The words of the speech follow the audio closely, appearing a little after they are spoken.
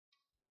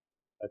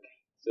Okay,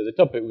 so the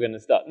topic we're going to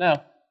start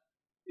now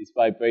is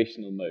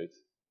vibrational modes.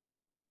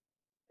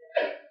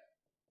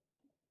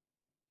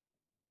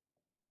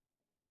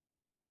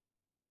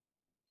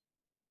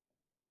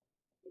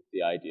 Of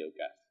the ideal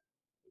gas.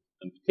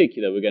 In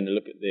particular, we're going to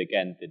look at,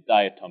 the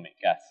diatomic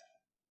gas.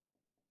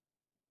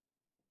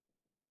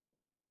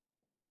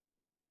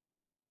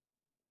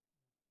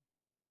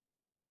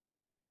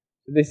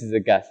 So this is a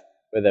gas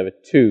where there are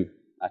two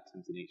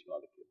atoms in each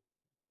molecule.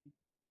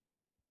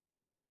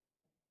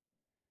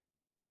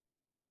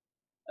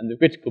 And the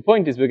critical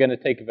point is we're going to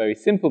take a very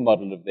simple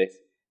model of this.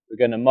 We're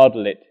going to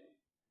model it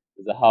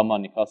as a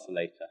harmonic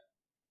oscillator.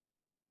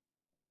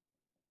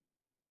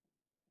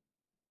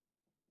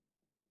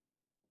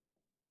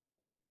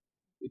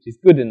 Which is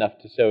good enough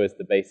to show us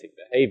the basic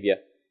behavior.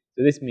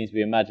 So this means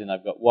we imagine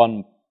I've got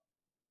one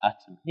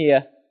atom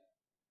here,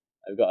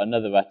 I've got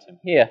another atom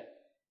here,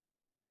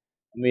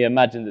 and we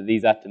imagine that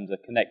these atoms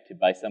are connected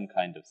by some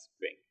kind of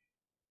spring,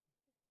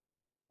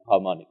 a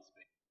harmonic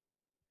spring.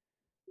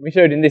 We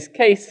showed in this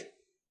case,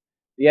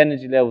 the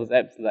energy level is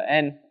epsilon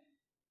n,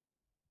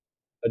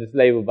 but it's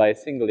labeled by a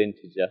single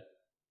integer,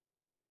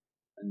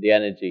 and the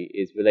energy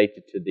is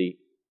related to the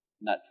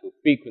natural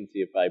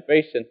frequency of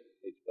vibration,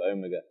 h bar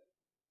omega,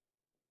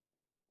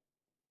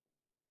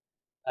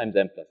 times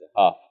n plus a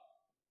half,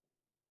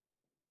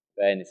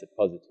 where n is a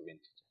positive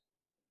integer.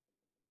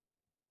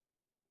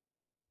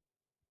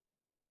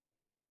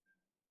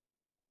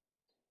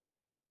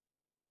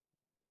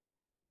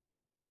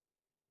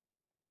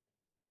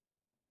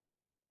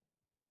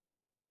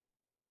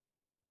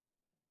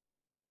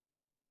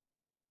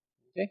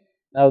 Okay.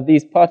 Now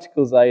these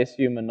particles, I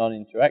assume, are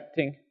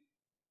non-interacting.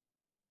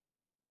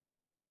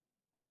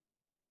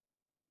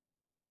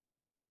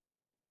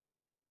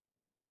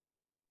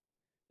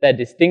 They're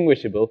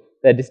distinguishable.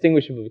 They're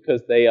distinguishable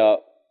because they are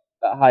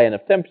at high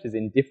enough temperatures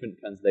in different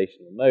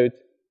translational modes.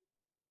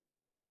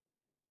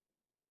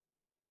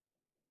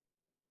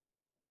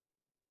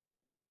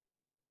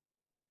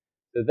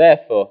 So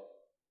therefore,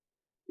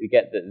 we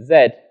get that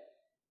Z,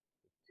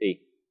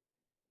 T,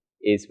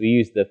 is, we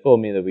use the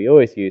formula we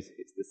always use,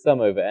 it's the sum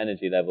over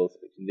energy levels,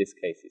 which in this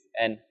case is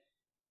N,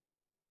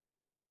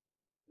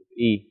 of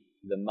E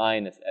to the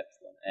minus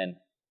epsilon N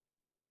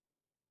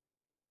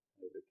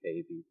over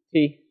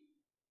kVT,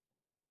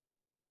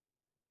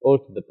 all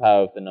to the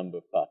power of the number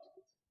of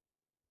particles.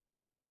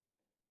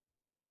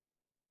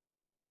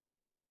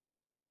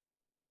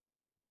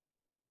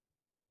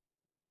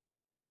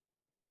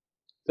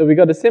 So we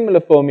got a similar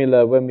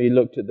formula when we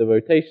looked at the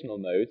rotational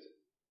modes.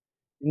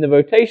 In the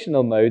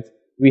rotational modes,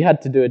 we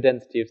had to do a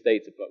density of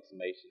states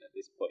approximation at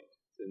this point.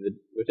 So in the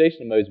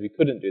rotational modes, we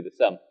couldn't do the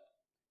sum.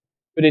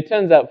 But it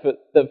turns out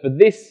that for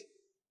this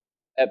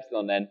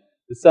epsilon n,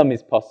 the sum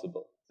is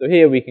possible. So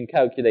here we can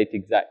calculate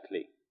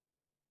exactly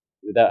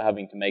without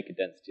having to make a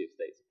density of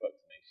states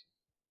approximation.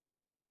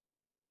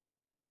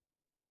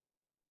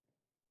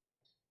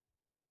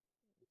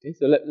 Okay,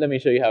 so let me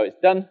show you how it's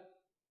done.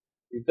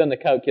 We've done a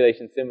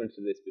calculation similar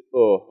to this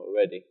before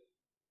already.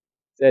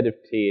 Z of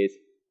t is,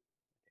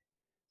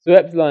 so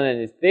epsilon n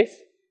is this.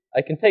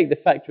 I can take the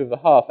factor of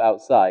a half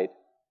outside.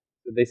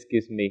 So this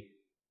gives me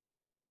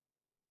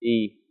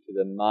e to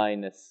the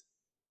minus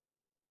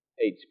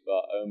h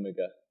bar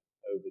omega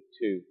over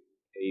 2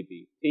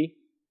 kBt.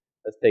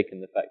 That's taken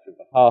the factor of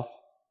a half.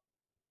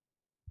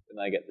 Then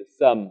I get the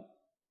sum,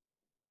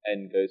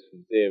 n goes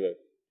from 0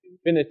 to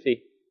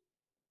infinity.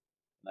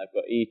 And I've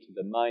got e to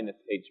the minus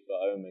h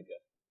bar omega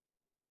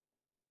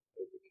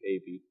over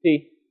kBt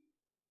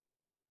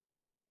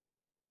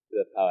to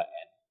the power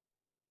n.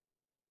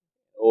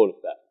 All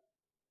of that.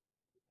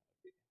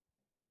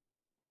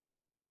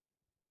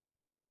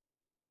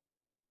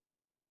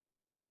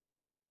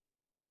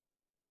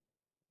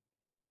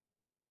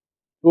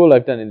 All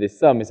I've done in this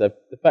sum is the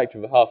factor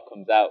of a half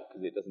comes out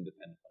because it doesn't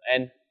depend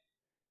upon n.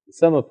 The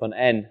sum upon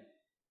n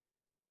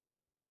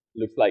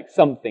looks like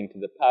something to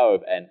the power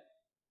of n.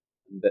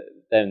 And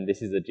then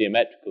this is a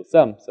geometrical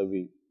sum, so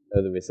we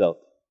know the result.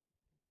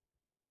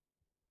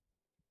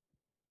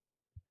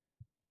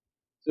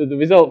 So the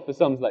result for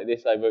sums like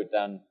this I wrote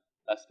down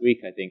last week,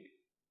 I think.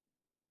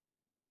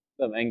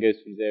 Sum n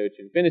goes from 0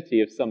 to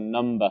infinity of some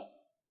number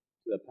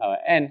to the power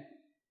n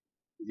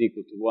is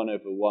equal to 1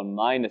 over 1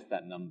 minus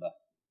that number,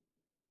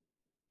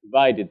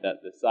 provided that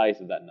the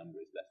size of that number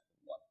is less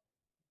than 1.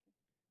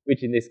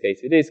 Which in this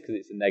case it is, because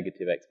it's a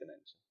negative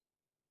exponential.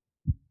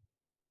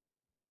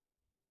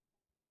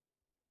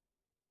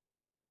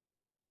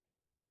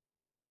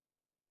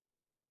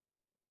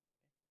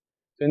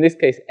 So in this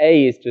case,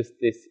 A is just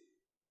this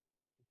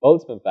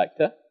Boltzmann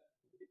factor.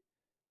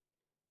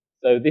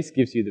 So this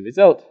gives you the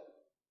result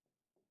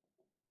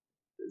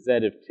that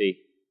Z of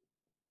t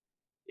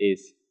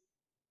is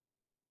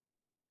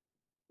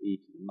e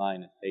to the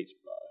minus h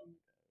bar omega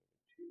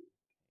 2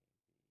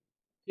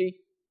 t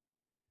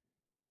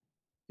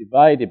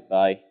divided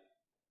by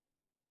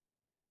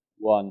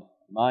 1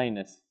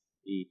 minus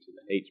e to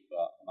the h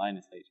bar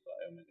minus h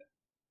bar omega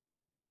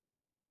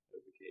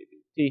over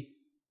kBt,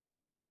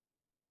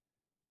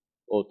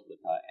 all to the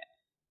power n.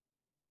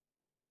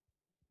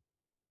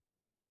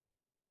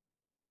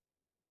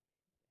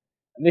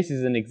 And this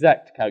is an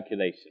exact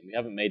calculation. We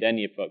haven't made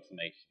any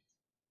approximations.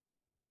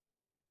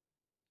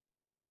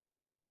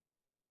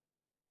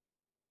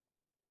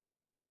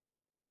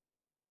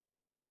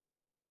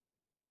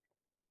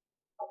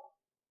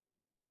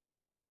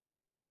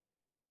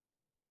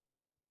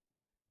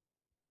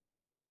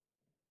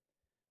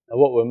 Now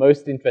what we're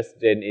most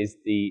interested in is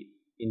the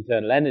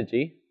internal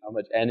energy, how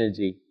much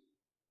energy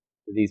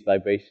do these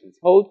vibrations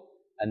hold,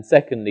 and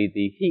secondly,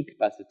 the heat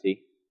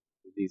capacity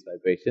of these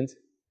vibrations.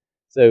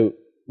 So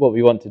what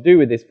we want to do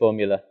with this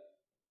formula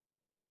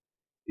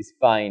is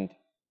find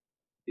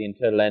the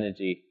internal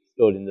energy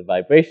stored in the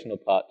vibrational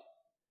part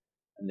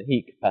and the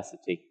heat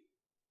capacity,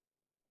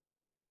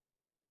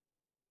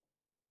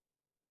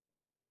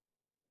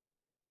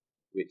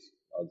 which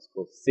I'll just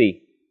call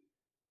C.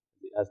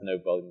 It has no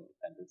volume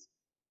dependence.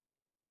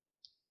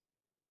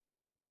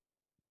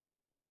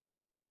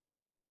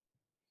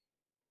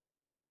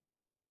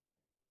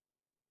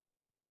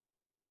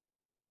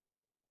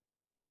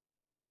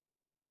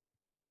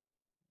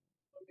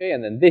 Okay,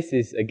 and then this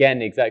is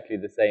again exactly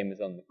the same as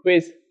on the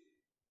quiz.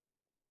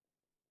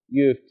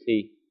 U of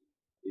t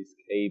is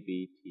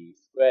kBt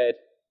squared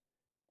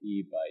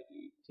d by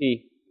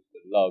dt,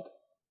 the log of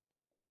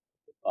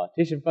the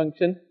partition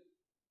function.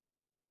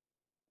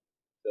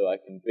 So I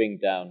can bring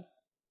down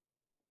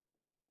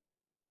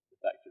the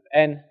factor of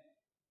n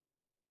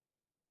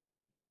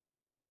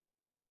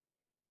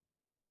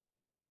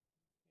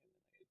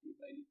d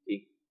by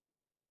dt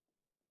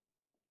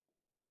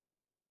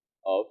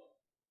of.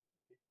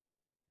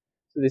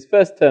 So this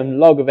first term,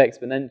 log of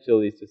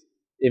exponential, is just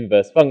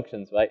inverse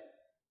functions, right?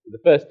 So the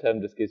first term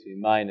just gives me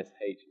minus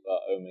h bar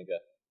omega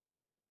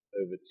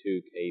over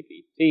 2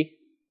 kBt.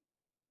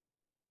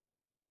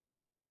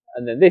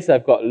 And then this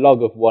I've got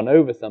log of 1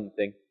 over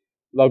something.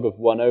 Log of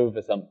 1 over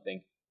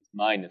something is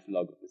minus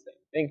log of the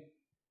same thing.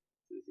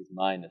 So this is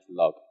minus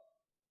log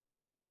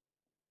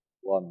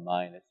 1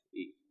 minus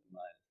e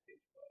minus h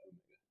bar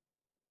omega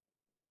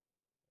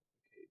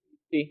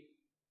kBt.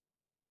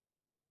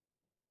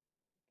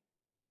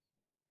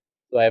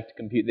 So I have to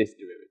compute this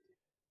derivative.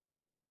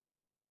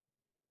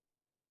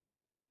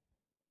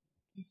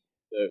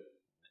 So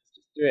let's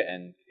just do it,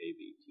 n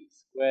kBt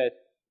squared.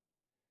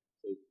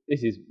 So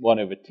this is 1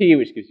 over t,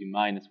 which gives you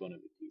minus 1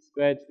 over t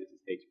squared. So this is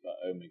h bar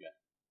omega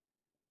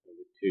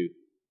over 2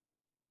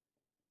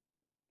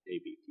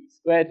 kBt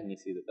squared. And you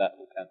see that that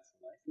will cancel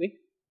nicely.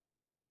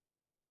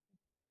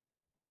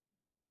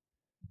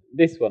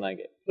 This one I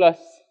get plus,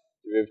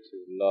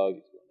 derivative of log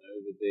is 1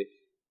 over this.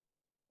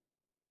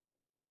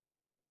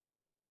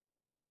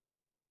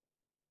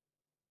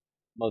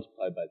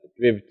 Multiplied by the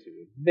derivative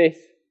of this,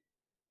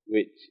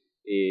 which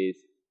is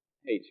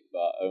h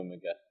bar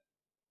omega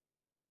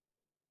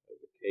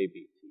over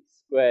kBt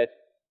squared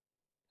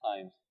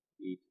times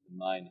e to the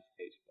minus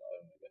h bar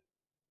omega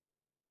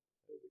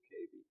over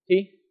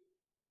kBt.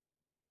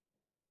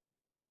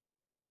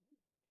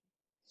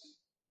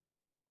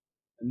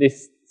 And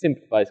this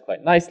simplifies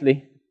quite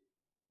nicely.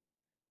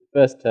 The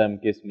first term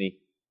gives me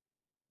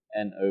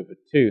n over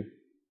 2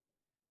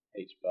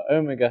 h bar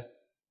omega.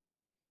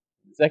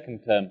 The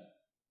second term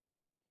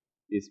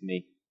gives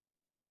me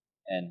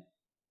n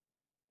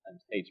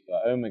times h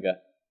bar omega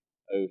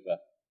over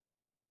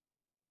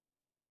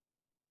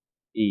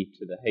e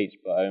to the h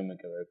bar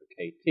omega over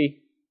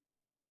kt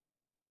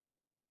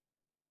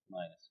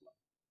minus 1.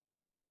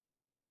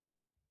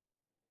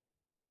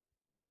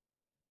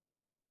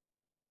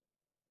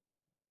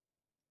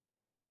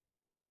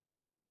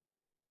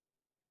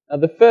 Now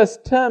the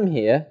first term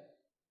here,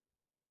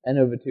 n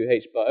over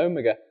 2h bar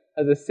omega,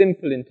 has a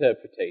simple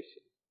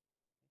interpretation.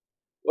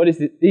 What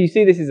is it? You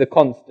see this is a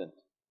constant,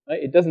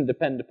 right? It doesn't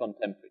depend upon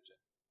temperature.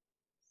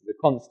 It's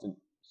a constant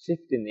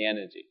shift in the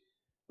energy.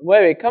 And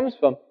where it comes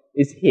from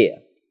is here.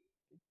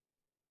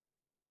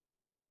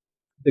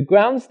 The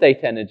ground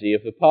state energy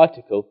of the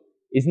particle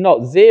is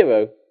not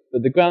 0,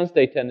 but the ground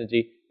state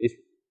energy is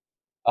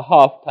a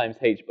half times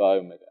h bar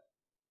omega.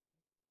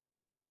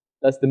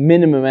 That's the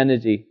minimum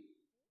energy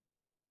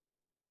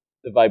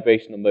the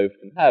vibrational mode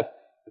can have,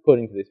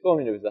 according to this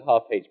formula, is a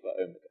half h bar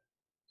omega.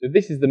 So if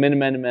this is the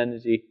minimum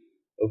energy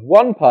of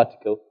one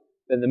particle,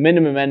 then the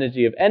minimum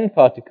energy of n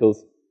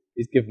particles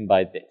is given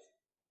by this.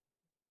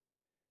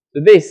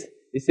 So this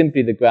is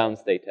simply the ground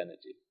state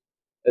energy.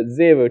 At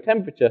 0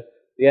 temperature,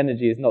 the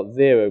energy is not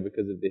 0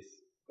 because of this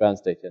ground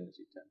state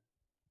energy term.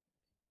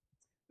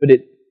 But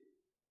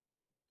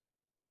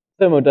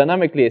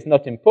thermodynamically, it's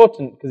not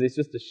important because it's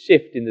just a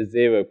shift in the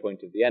 0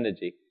 point of the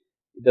energy.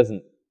 It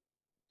doesn't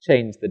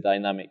change the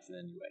dynamics in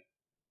any way.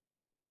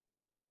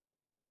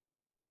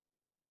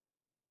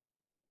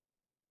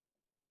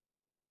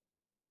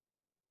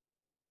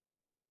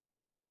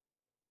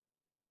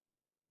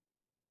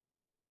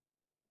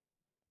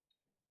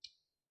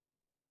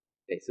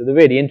 Okay, so the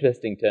really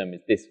interesting term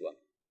is this one.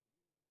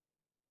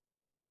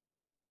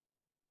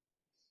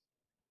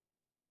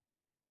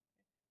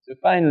 So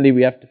finally,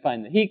 we have to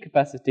find the heat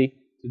capacity.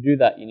 To do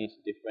that, you need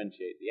to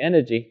differentiate the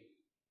energy.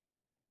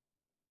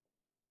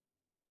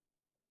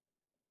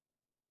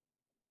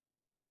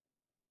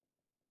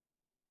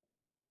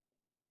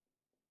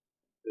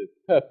 So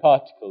per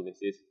particle this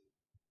is.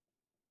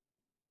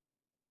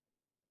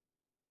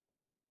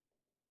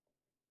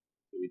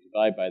 So we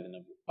divide by the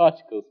number of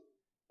particles,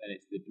 then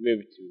it's the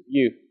derivative of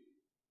u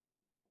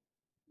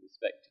with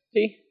respect to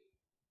t.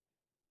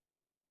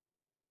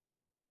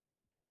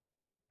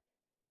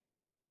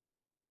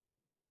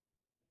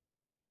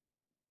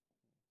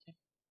 Okay.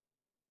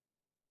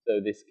 So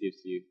this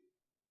gives you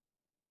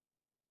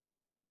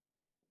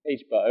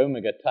h bar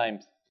omega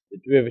times the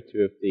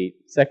derivative of the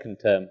second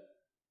term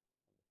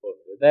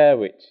over there,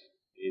 which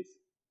is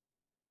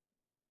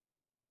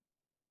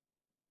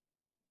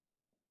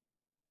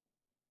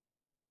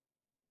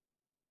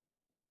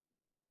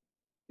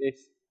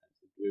this, and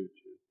the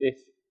derivative of this,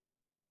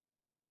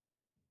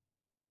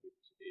 which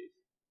is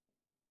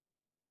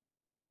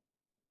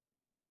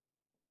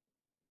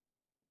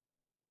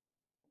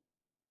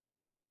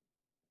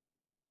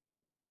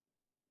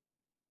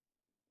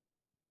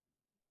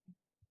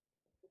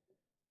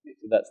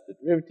so that's the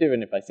derivative,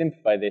 and if I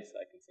simplify this,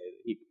 I can say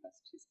that heat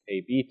capacity is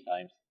Kb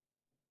times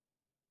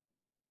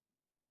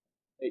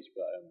h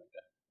bar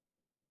omega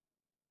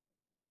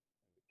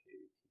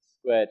Kbt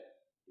squared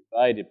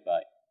divided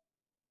by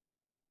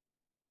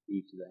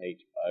e to the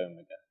h bar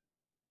omega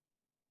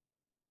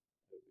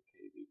over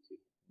Kbt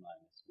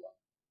minus 1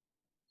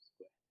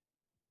 squared.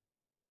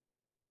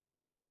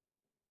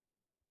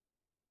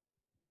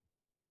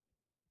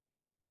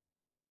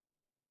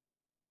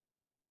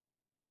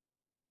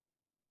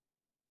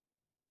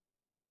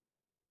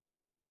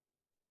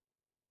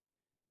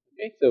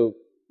 Okay, so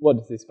what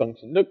does this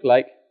function look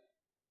like?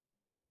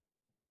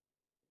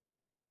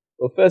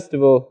 Well, first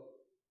of all,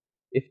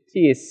 if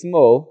t is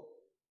small,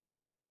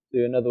 so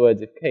in other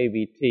words, if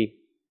Kbt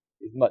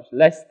is much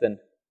less than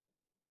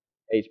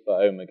h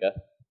bar omega,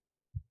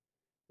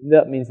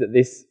 that means that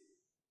this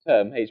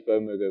term, h bar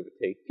omega over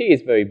t,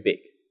 is very big.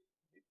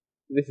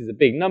 This is a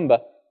big number,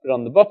 but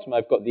on the bottom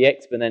I've got the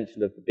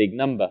exponential of the big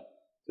number,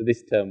 so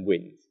this term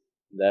wins.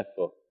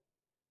 Therefore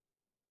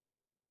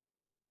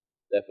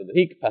the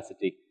heat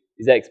capacity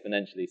is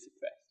exponentially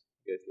suppressed.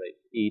 It goes like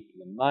e to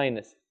the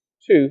minus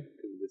 2,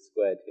 because of the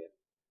squared here,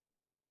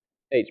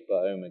 h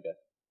bar omega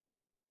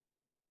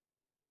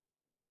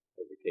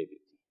over Kbt.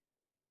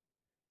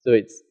 So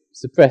it's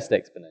suppressed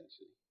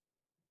exponentially.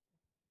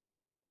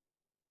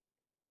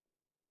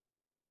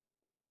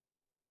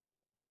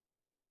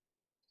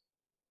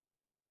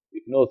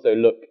 We can also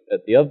look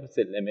at the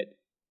opposite limit.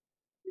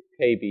 If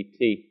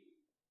Kbt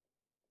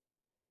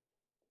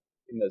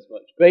is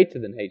much greater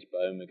than h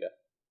bar omega,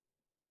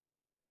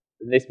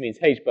 then this means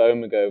h bar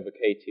omega over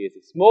kt is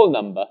a small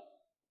number.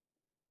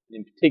 And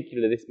in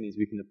particular, this means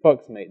we can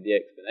approximate the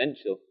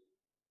exponential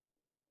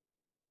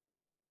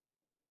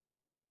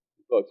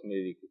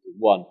approximately equal to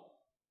 1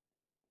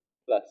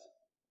 plus.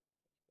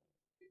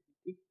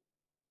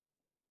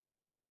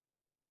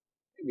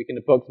 We can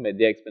approximate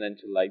the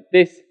exponential like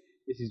this.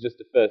 This is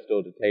just a first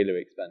order Taylor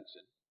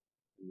expansion,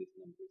 and this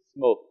number is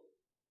small.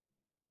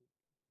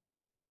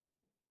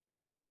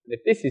 And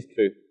if this is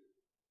true,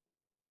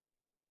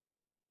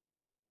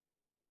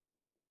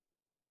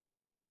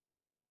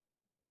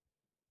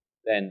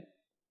 then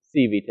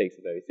CV takes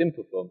a very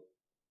simple form.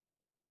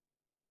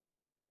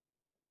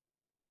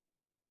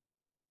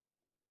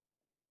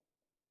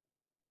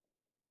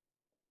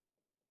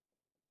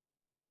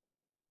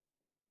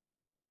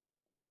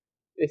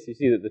 This, you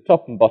see that the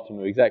top and bottom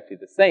are exactly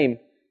the same,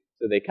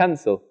 so they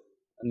cancel,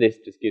 and this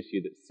just gives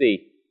you that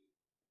C,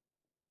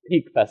 the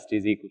heat capacity,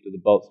 is equal to the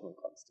Boltzmann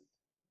constant.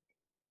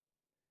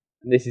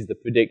 And this is the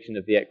prediction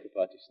of the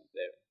equipartition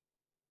theorem.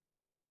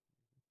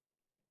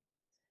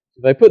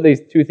 If I put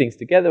these two things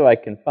together, I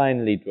can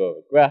finally draw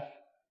a graph.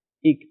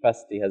 Heat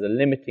capacity has a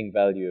limiting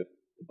value of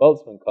the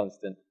Boltzmann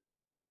constant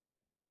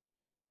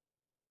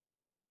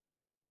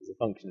as a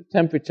function of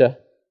temperature.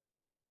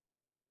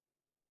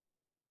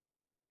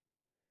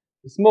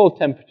 For small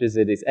temperatures,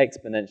 it is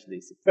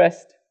exponentially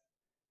suppressed,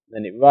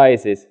 then it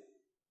rises,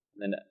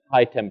 and then at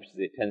high temperatures,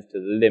 it tends to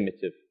the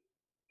limit of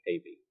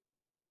Kb.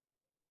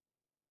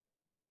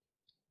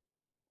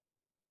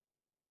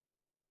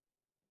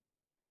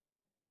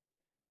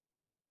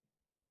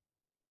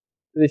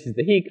 So this is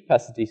the heat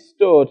capacity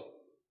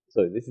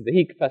this is the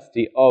heat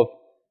capacity of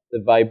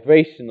the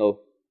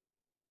vibrational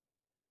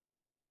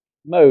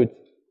modes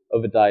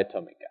of a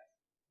diatomic gas.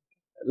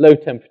 At low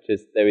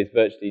temperatures, there is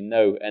virtually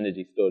no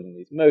energy stored in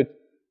these modes,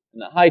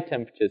 and at high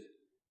temperatures,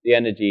 the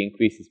energy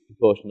increases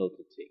proportional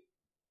to T.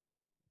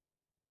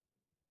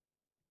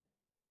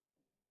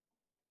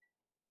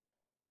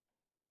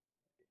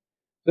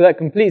 So that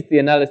completes the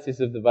analysis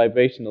of the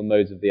vibrational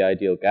modes of the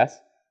ideal gas.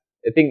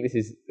 I think this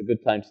is a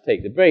good time to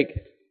take the break.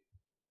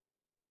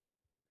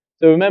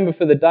 So remember,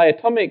 for the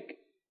diatomic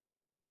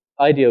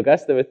ideal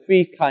gas, there are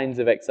three kinds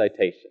of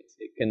excitations.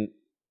 It can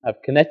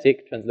have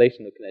kinetic,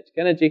 translational kinetic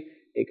energy,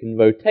 it can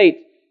rotate,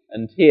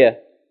 and here,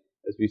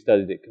 as we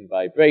studied, it can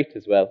vibrate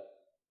as well.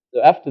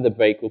 So after the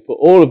break, we'll put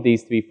all of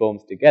these three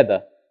forms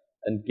together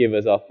and give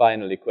us our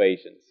final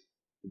equations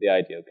for the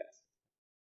ideal gas.